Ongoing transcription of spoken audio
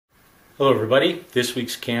Hello everybody, this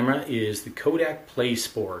week's camera is the Kodak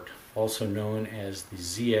PlaySport, also known as the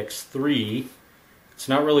Zx3. It's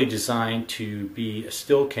not really designed to be a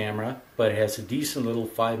still camera, but it has a decent little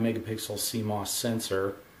 5 megapixel CMOS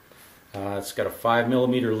sensor. It's got a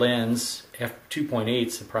 5mm lens,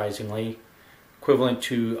 f2.8 surprisingly, equivalent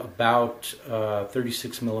to about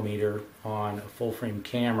 36mm on a full frame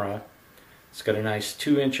camera. It's got a nice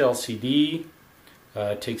 2-inch LCD.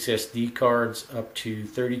 Takes SD cards up to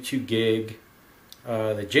 32 gig.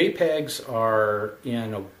 The JPEGs are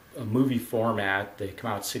in a movie format. They come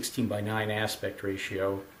out 16:9 aspect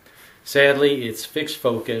ratio. Sadly, it's fixed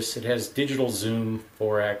focus. It has digital zoom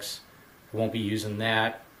 4x. I won't be using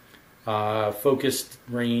that. Focus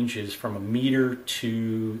range is from 1 meter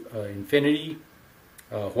to infinity.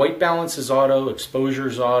 White balance is auto, exposure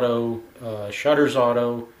is auto, shutter's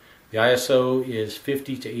auto. The ISO is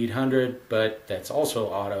 50 to 800, but that's also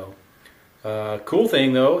auto. Cool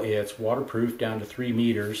thing though, it's waterproof down to 3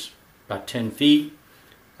 meters, about 10 feet.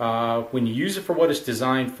 When you use it for what it's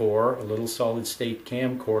designed for, a little solid state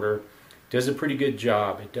camcorder, does a pretty good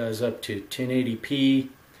job. It does up to 1080p.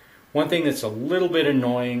 One thing that's a little bit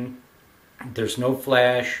annoying, there's no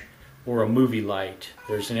flash or a movie light.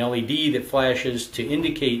 There's an LED that flashes to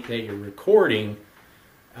indicate that you're recording.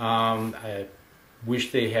 I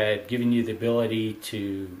wish they had given you the ability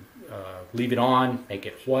to leave it on, make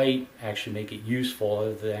it white, actually make it useful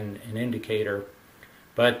other than an indicator,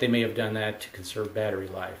 but they may have done that to conserve battery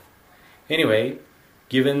life. Anyway,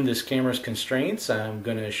 given this camera's constraints, I'm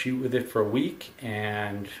going to shoot with it for a week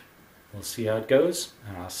and we'll see how it goes,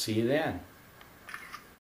 and I'll see you then.